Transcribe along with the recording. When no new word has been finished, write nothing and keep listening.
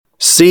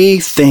See,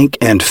 think,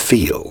 and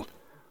feel.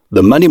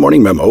 The Monday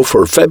Morning Memo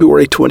for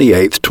February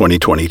 28,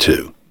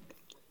 2022.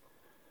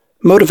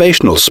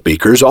 Motivational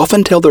speakers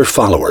often tell their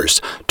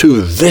followers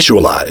to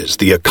visualize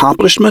the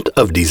accomplishment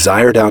of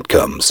desired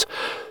outcomes,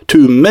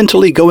 to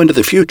mentally go into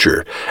the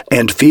future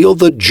and feel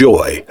the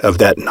joy of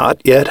that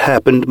not yet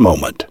happened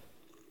moment.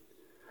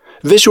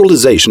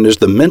 Visualization is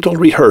the mental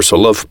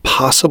rehearsal of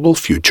possible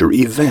future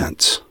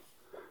events.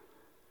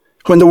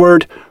 When the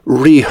word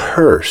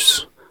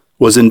rehearse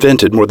was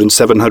invented more than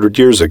 700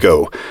 years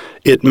ago,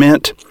 it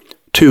meant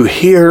to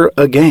hear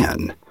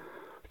again,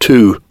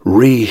 to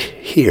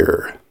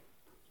rehear.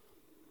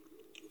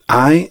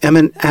 I am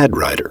an ad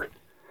writer.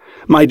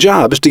 My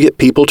job is to get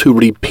people to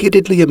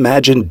repeatedly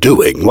imagine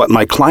doing what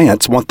my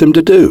clients want them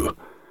to do.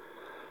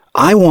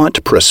 I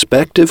want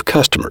prospective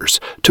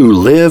customers to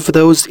live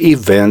those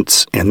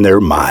events in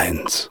their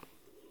minds.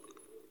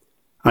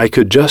 I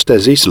could just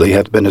as easily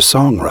have been a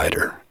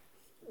songwriter.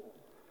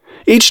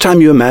 Each time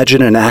you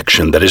imagine an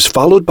action that is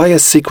followed by a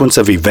sequence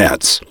of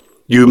events,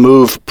 you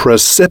move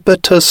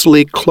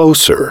precipitously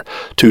closer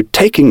to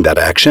taking that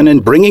action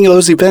and bringing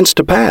those events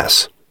to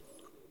pass.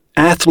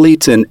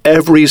 Athletes in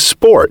every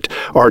sport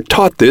are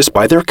taught this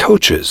by their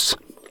coaches.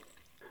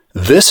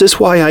 This is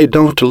why I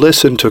don't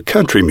listen to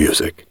country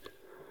music.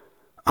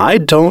 I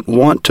don't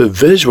want to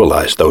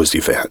visualize those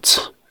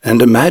events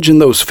and imagine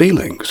those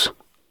feelings.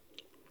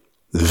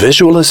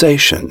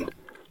 Visualization,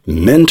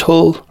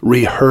 mental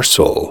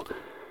rehearsal,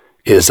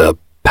 is a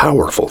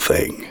powerful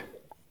thing.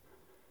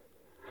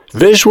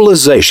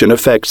 Visualization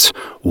affects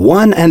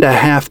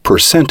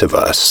 1.5% of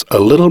us a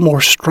little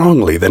more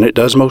strongly than it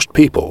does most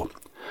people.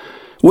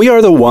 We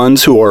are the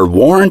ones who are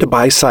warned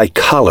by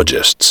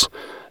psychologists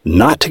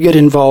not to get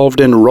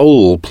involved in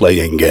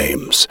role-playing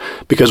games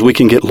because we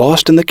can get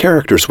lost in the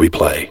characters we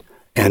play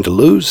and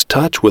lose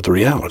touch with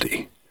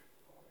reality.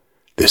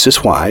 This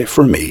is why,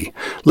 for me,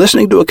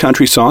 listening to a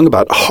country song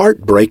about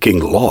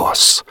heartbreaking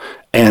loss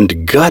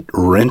and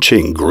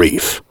gut-wrenching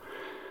grief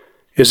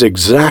is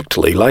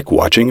exactly like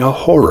watching a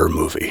horror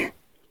movie.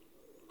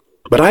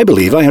 But I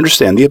believe I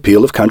understand the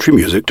appeal of country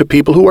music to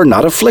people who are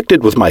not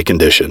afflicted with my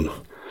condition.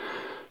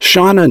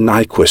 Shauna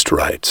Nyquist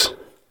writes,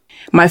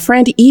 "My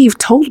friend Eve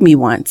told me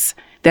once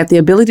that the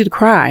ability to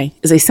cry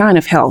is a sign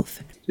of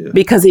health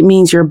because it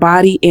means your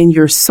body and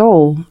your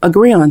soul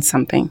agree on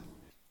something."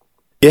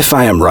 If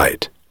I am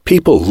right,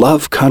 people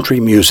love country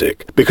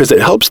music because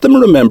it helps them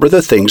remember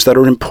the things that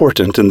are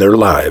important in their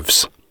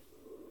lives.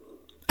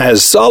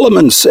 As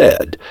Solomon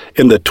said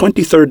in the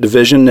 23rd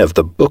division of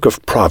the book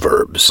of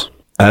Proverbs,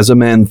 "As a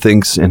man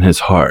thinks in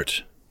his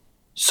heart,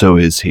 so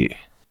is he."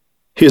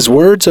 His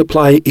words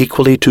apply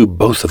equally to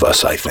both of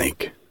us, I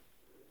think.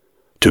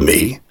 To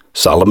me,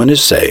 Solomon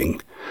is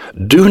saying,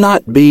 do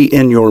not be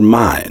in your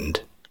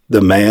mind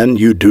the man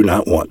you do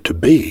not want to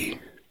be.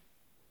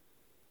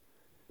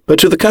 But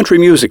to the country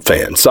music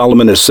fan,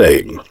 Solomon is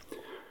saying,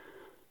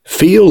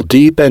 feel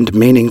deep and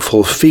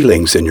meaningful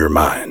feelings in your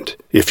mind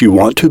if you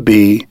want to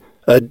be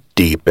a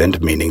deep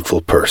and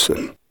meaningful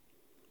person.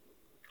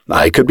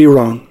 I could be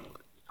wrong.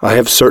 I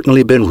have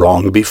certainly been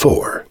wrong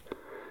before.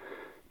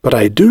 But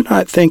I do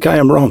not think I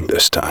am wrong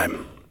this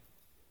time.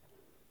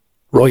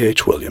 Roy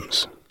H.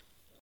 Williams.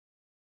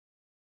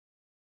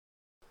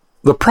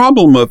 The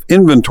problem of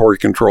inventory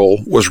control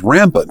was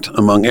rampant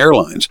among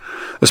airlines,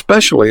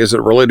 especially as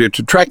it related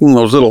to tracking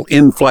those little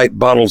in-flight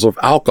bottles of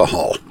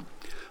alcohol.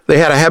 They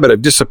had a habit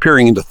of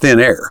disappearing into thin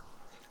air.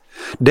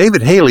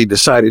 David Haley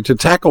decided to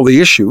tackle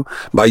the issue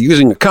by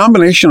using a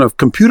combination of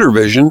computer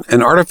vision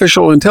and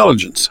artificial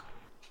intelligence.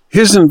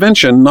 His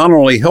invention not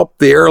only helped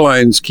the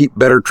airlines keep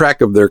better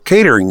track of their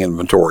catering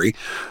inventory,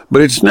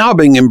 but it's now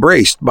being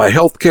embraced by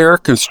healthcare,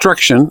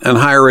 construction, and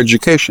higher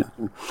education.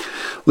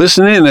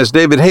 Listen in as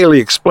David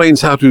Haley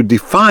explains how to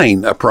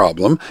define a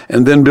problem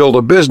and then build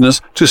a business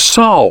to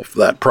solve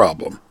that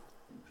problem.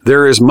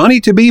 There is money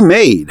to be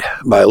made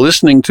by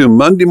listening to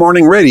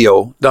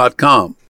MondayMorningRadio.com.